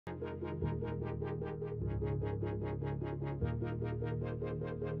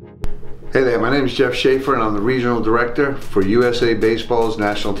Hey there, my name is Jeff Schaefer and I'm the Regional Director for USA Baseball's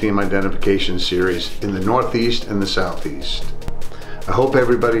National Team Identification Series in the Northeast and the Southeast. I hope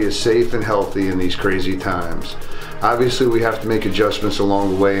everybody is safe and healthy in these crazy times. Obviously, we have to make adjustments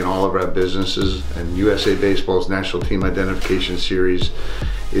along the way in all of our businesses, and USA Baseball's National Team Identification Series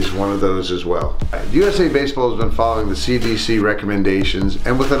is one of those as well. USA Baseball has been following the CDC recommendations,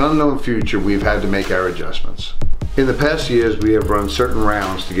 and with an unknown future, we've had to make our adjustments. In the past years, we have run certain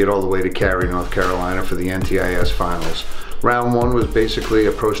rounds to get all the way to Cary, North Carolina for the NTIS finals. Round 1 was basically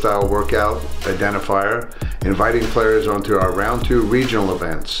a pro-style workout identifier, inviting players onto our Round 2 regional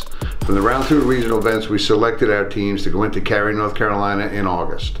events. From the Round 2 regional events, we selected our teams to go into Cary, North Carolina in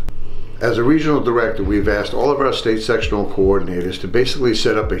August. As a regional director, we've asked all of our state sectional coordinators to basically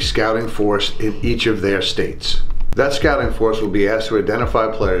set up a scouting force in each of their states. That scouting force will be asked to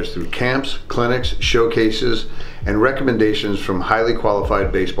identify players through camps, clinics, showcases, and recommendations from highly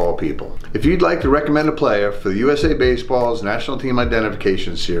qualified baseball people. If you'd like to recommend a player for the USA Baseball's National Team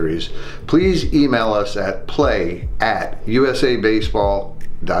Identification Series, please email us at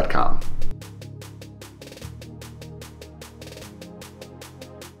play@usabaseball.com.